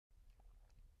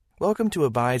Welcome to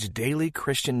Abide's Daily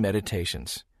Christian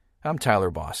Meditations. I'm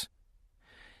Tyler Boss.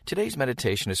 Today's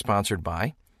meditation is sponsored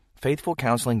by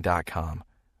FaithfulCounseling.com,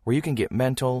 where you can get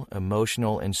mental,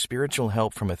 emotional, and spiritual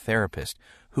help from a therapist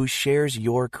who shares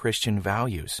your Christian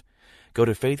values. Go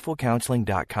to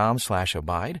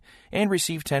FaithfulCounseling.com/abide and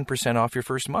receive 10% off your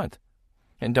first month.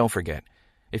 And don't forget,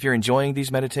 if you're enjoying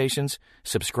these meditations,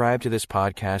 subscribe to this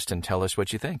podcast and tell us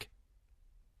what you think.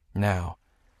 Now,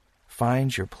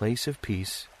 find your place of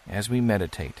peace as we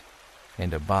meditate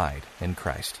and abide in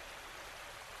Christ.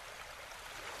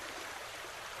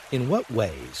 In what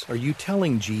ways are you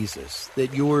telling Jesus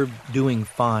that you're doing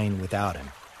fine without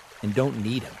him and don't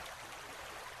need him?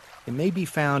 It may be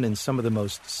found in some of the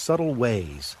most subtle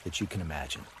ways that you can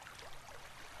imagine.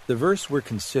 The verse we're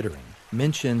considering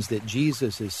mentions that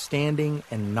Jesus is standing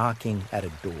and knocking at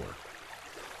a door.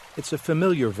 It's a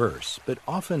familiar verse, but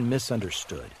often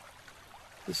misunderstood.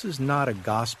 This is not a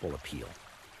gospel appeal.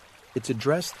 It's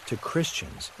addressed to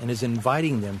Christians and is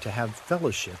inviting them to have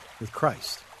fellowship with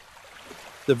Christ.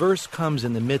 The verse comes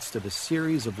in the midst of a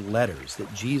series of letters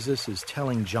that Jesus is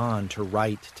telling John to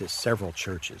write to several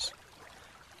churches.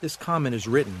 This comment is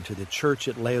written to the church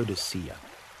at Laodicea.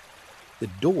 The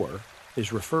door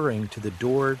is referring to the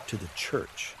door to the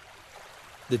church.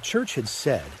 The church had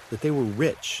said that they were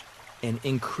rich and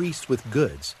increased with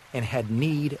goods and had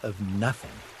need of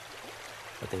nothing.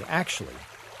 But they actually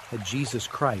had Jesus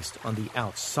Christ on the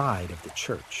outside of the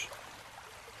church.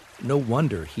 No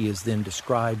wonder he is then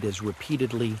described as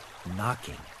repeatedly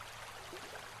knocking.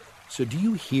 So do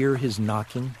you hear his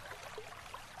knocking?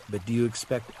 But do you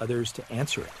expect others to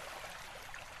answer it?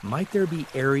 Might there be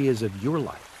areas of your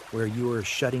life where you are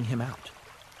shutting him out?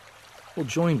 Well,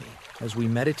 join me as we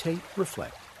meditate,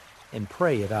 reflect, and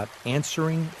pray about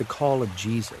answering the call of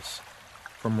Jesus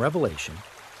from Revelation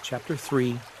chapter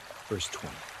 3, verse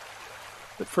 20.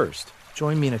 But first,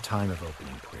 join me in a time of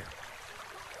opening prayer.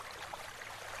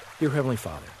 Dear Heavenly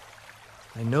Father,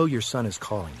 I know your Son is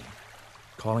calling you,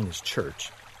 calling his church.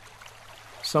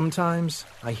 Sometimes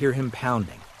I hear him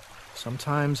pounding.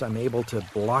 Sometimes I'm able to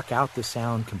block out the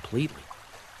sound completely.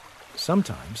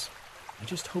 Sometimes I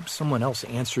just hope someone else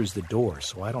answers the door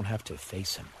so I don't have to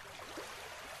face him.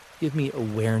 Give me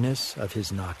awareness of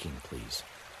his knocking, please,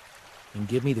 and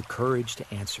give me the courage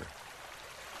to answer.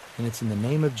 And it's in the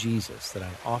name of Jesus that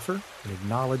I offer and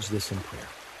acknowledge this in prayer.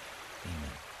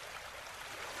 Amen.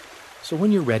 So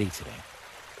when you're ready today,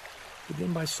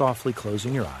 begin by softly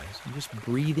closing your eyes and just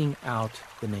breathing out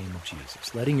the name of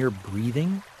Jesus, letting your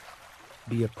breathing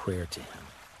be a prayer to him,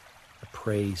 a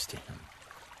praise to him.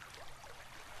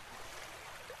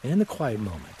 And in the quiet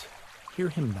moment, hear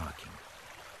him knocking.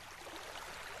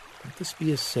 Let this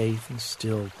be a safe and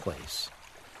still place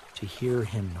to hear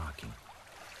him knocking.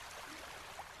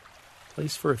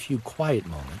 Place for a few quiet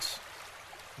moments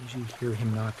as you hear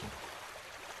him knocking.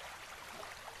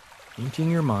 Emptying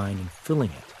your mind and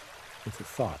filling it with the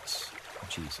thoughts of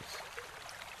Jesus.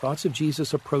 Thoughts of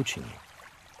Jesus approaching you,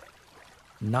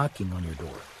 knocking on your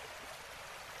door,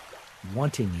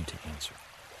 wanting you to answer.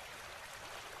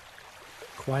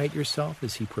 Quiet yourself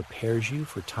as he prepares you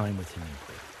for time with him in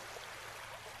prayer.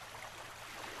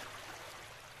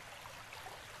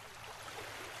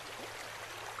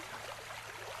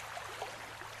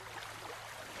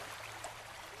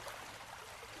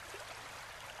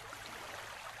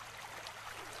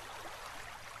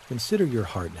 Consider your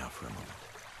heart now for a moment.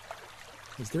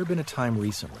 Has there been a time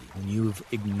recently when you've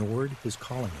ignored his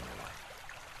calling in your life,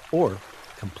 or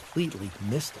completely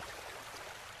missed it?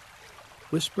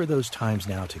 Whisper those times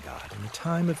now to God in a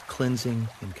time of cleansing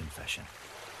and confession.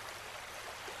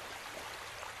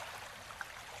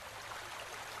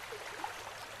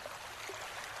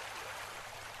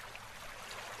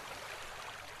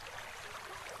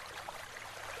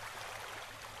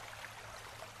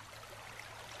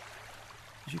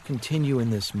 As you continue in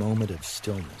this moment of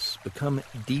stillness, become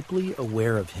deeply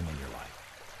aware of him in your life.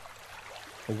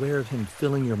 Aware of him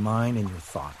filling your mind and your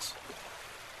thoughts.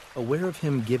 Aware of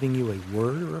him giving you a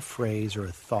word or a phrase or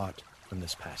a thought from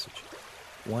this passage.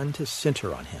 One to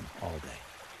center on him all day.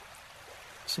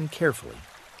 Listen carefully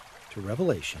to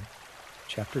Revelation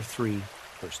chapter 3,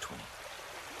 verse 20.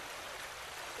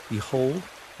 Behold,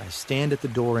 I stand at the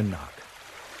door and knock.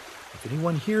 If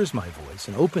anyone hears my voice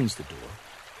and opens the door,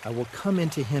 I will come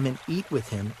into him and eat with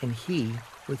him, and he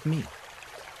with me.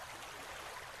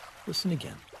 Listen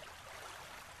again.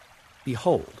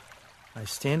 Behold, I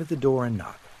stand at the door and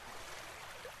knock.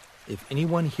 If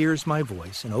anyone hears my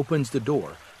voice and opens the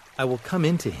door, I will come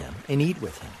into him and eat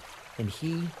with him, and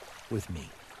he with me.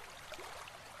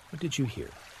 What did you hear?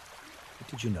 What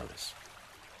did you notice?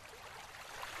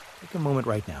 Take a moment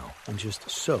right now and just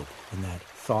soak in that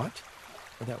thought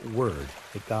or that word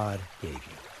that God gave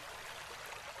you.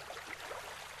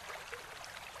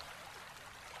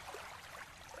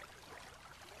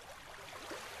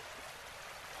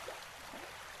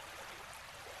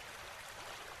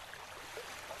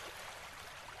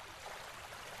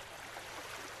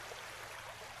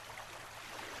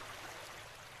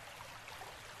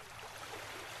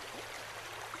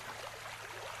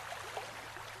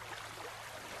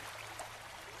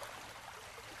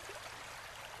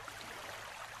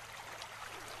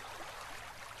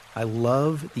 I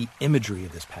love the imagery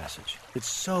of this passage. It's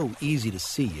so easy to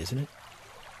see, isn't it?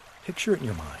 Picture it in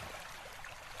your mind.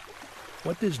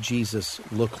 What does Jesus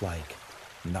look like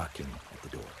knocking at the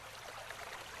door?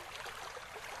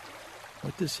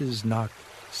 What does his knock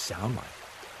sound like?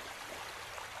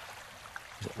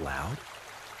 Is it loud?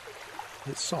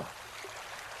 Is it soft?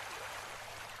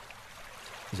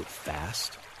 Is it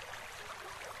fast?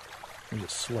 Or is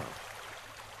it slow?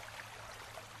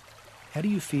 How do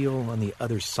you feel on the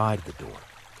other side of the door?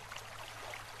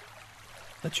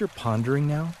 Let your pondering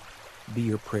now be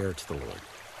your prayer to the Lord.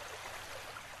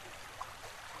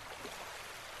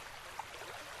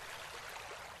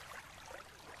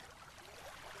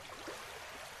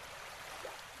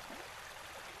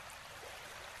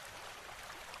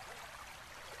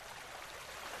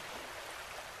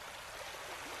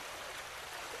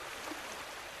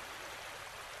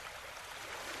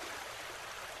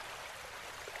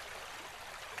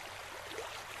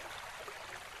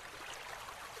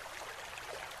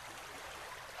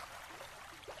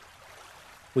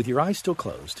 With your eyes still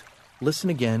closed, listen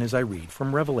again as I read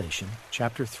from Revelation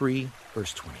chapter 3,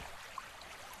 verse 20.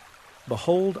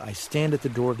 Behold, I stand at the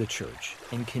door of the church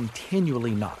and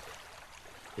continually knock.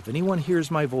 If anyone hears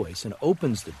my voice and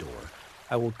opens the door,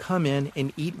 I will come in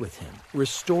and eat with him,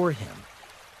 restore him,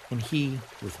 and he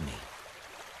with me.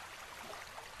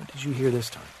 What did you hear this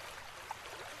time?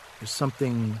 Was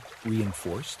something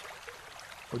reinforced?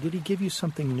 Or did he give you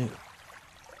something new?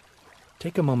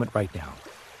 Take a moment right now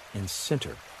and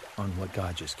center on what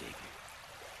God just gave you.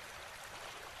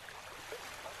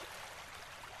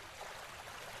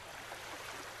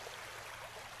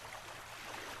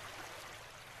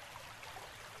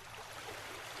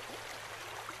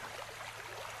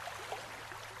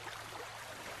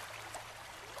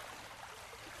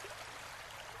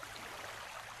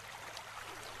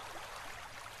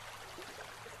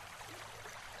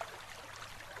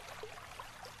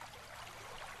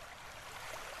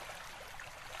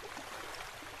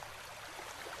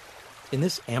 In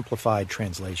this amplified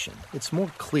translation, it's more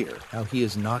clear how he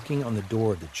is knocking on the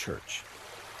door of the church.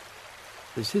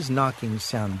 Does his knocking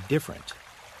sound different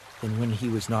than when he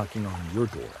was knocking on your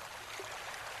door?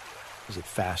 Is it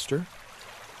faster,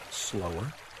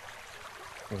 slower,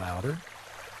 louder,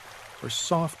 or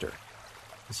softer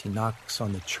as he knocks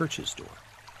on the church's door?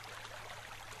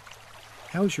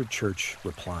 How is your church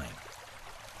replying?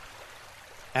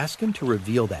 Ask him to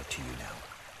reveal that to you now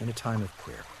in a time of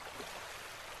prayer.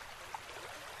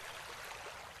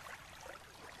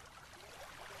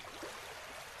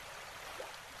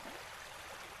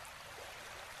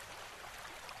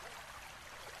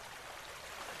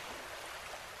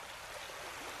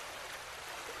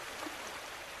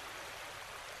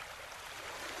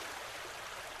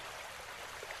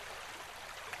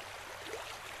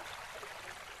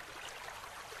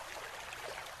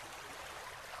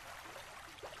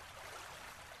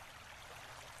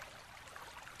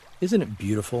 Isn't it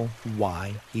beautiful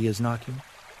why he is knocking?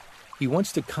 He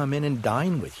wants to come in and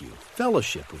dine with you,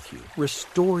 fellowship with you,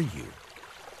 restore you,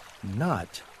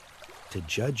 not to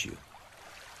judge you.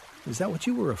 Is that what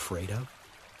you were afraid of?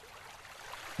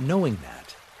 Knowing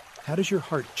that, how does your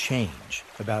heart change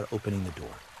about opening the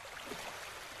door?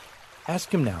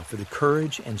 Ask him now for the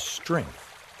courage and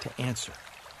strength to answer.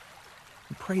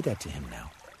 And pray that to him now.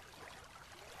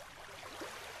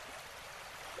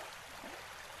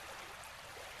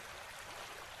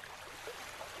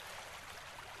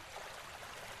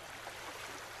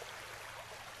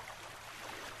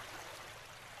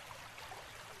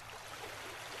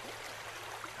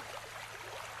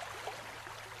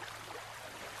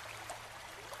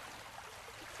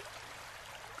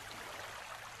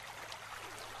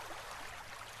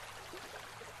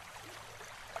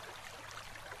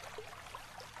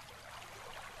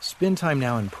 Spend time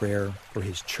now in prayer for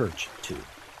his church, too,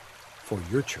 for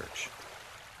your church,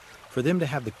 for them to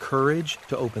have the courage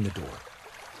to open the door,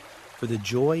 for the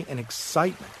joy and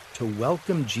excitement to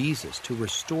welcome Jesus to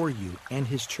restore you and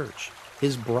his church,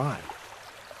 his bride.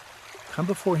 Come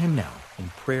before him now in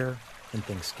prayer and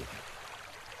thanksgiving.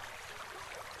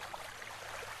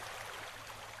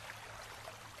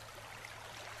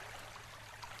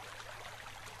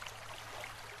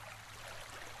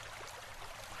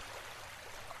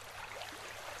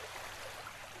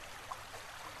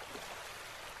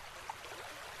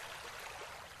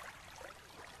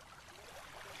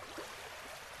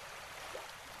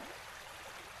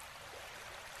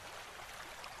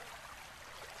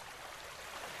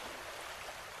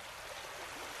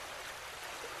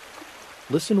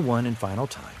 Listen one and final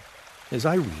time as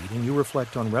I read and you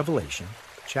reflect on Revelation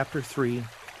chapter 3,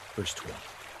 verse 20.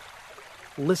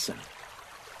 Listen,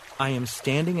 I am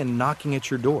standing and knocking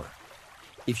at your door.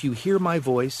 If you hear my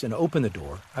voice and open the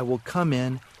door, I will come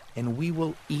in and we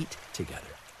will eat together.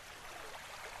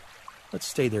 Let's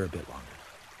stay there a bit longer.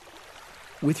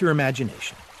 With your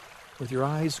imagination, with your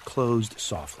eyes closed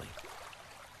softly,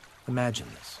 imagine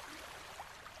this.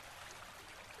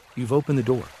 You've opened the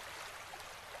door.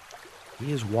 He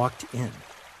has walked in.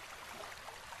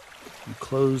 You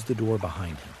close the door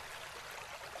behind him.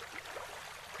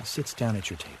 He sits down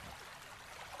at your table.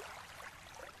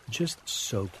 Just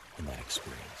soak in that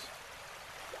experience.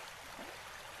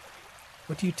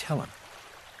 What do you tell him?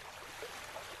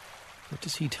 What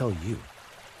does he tell you?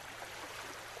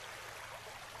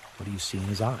 What do you see in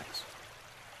his eyes?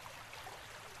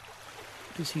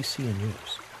 What does he see in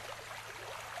yours?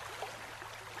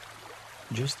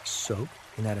 Just soak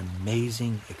in that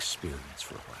amazing experience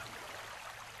for a while.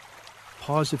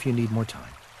 Pause if you need more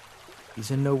time.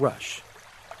 He's in no rush,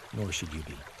 nor should you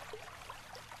be.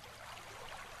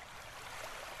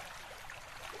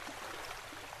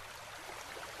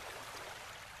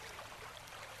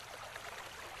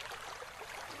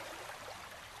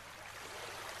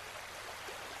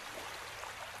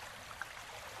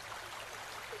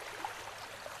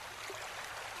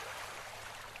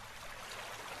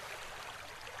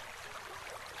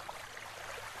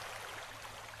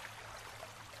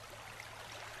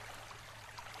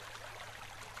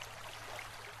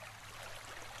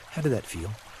 How did that feel?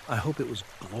 I hope it was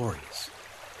glorious.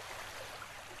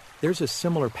 There's a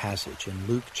similar passage in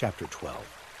Luke chapter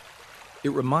 12.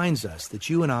 It reminds us that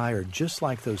you and I are just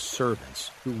like those servants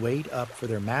who wait up for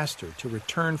their master to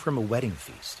return from a wedding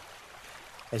feast.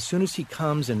 As soon as he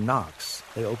comes and knocks,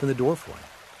 they open the door for him.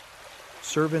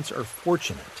 Servants are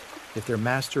fortunate if their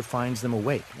master finds them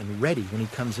awake and ready when he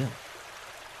comes in.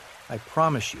 I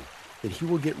promise you that he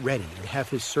will get ready and have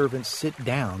his servants sit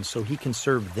down so he can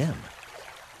serve them.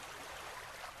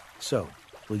 So,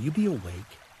 will you be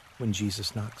awake when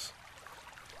Jesus knocks?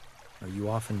 Are you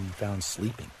often found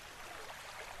sleeping?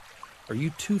 Are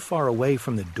you too far away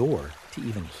from the door to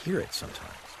even hear it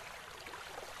sometimes?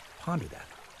 Ponder that.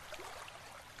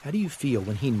 How do you feel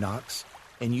when he knocks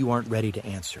and you aren't ready to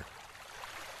answer?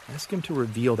 Ask him to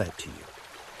reveal that to you,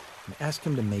 and ask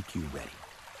him to make you ready.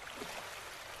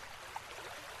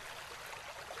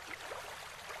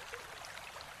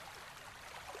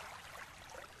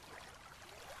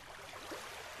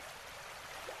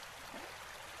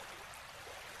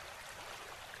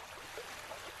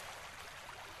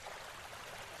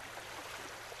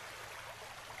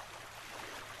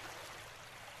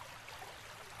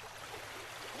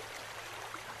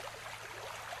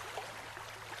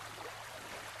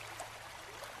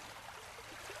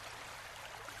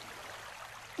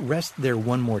 Rest there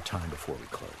one more time before we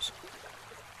close.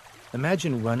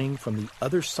 Imagine running from the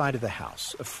other side of the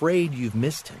house, afraid you've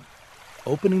missed him,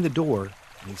 opening the door,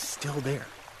 and he's still there.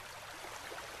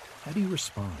 How do you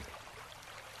respond?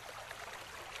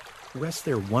 Rest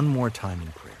there one more time in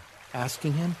prayer,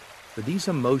 asking him for these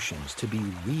emotions to be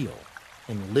real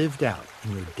and lived out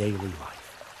in your daily life.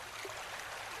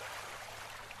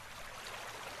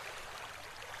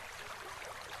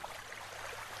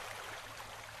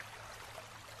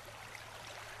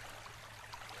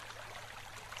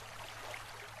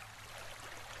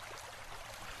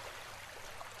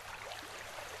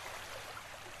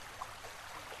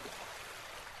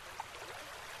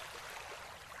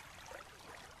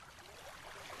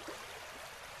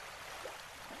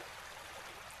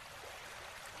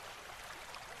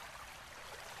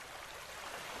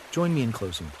 Join me in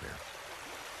closing prayer.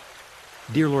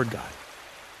 Dear Lord God,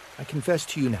 I confess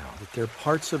to you now that there are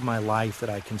parts of my life that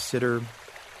I consider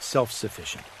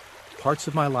self-sufficient. Parts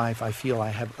of my life I feel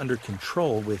I have under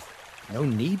control with no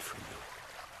need for you.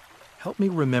 Help me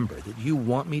remember that you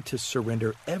want me to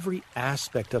surrender every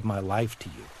aspect of my life to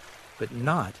you, but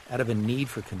not out of a need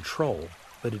for control,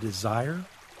 but a desire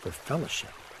for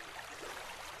fellowship.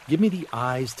 Give me the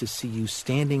eyes to see you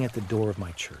standing at the door of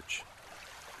my church,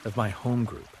 of my home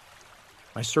group,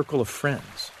 my circle of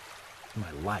friends,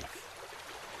 my life.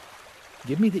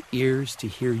 Give me the ears to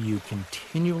hear you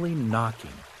continually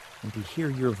knocking and to hear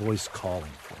your voice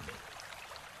calling for me.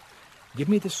 Give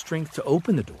me the strength to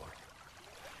open the door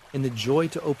and the joy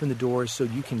to open the door so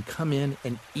you can come in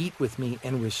and eat with me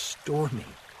and restore me.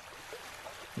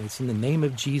 And it's in the name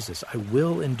of Jesus I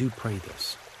will and do pray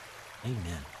this.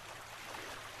 Amen.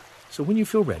 So when you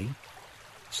feel ready,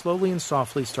 slowly and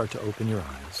softly start to open your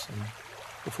eyes, and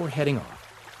before heading off,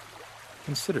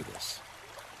 consider this.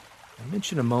 I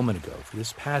mentioned a moment ago for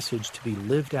this passage to be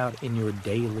lived out in your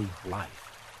daily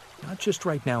life, not just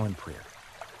right now in prayer.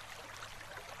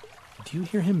 Do you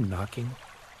hear him knocking?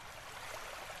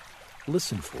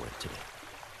 Listen for it today.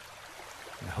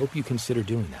 And I hope you consider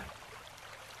doing that,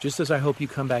 just as I hope you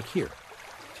come back here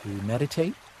to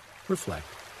meditate, reflect,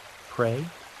 pray,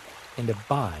 and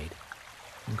abide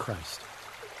in Christ.